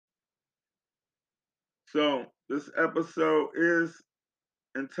So this episode is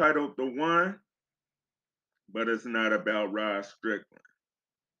entitled The One, but it's not about Rod Strickland.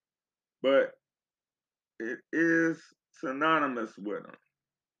 But it is synonymous with him.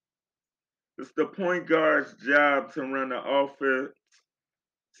 It's the point guard's job to run the offense,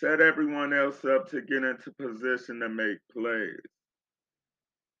 set everyone else up to get into position to make plays.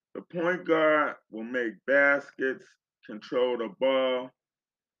 The point guard will make baskets, control the ball,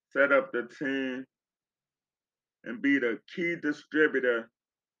 set up the team, and be the key distributor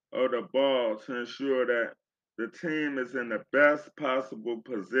of the ball to ensure that the team is in the best possible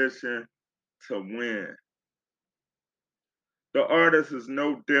position to win. The artist is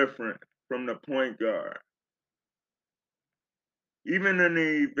no different from the point guard. Even in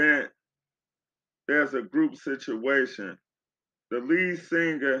the event there's a group situation, the lead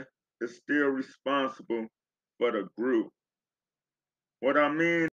singer is still responsible for the group. What I mean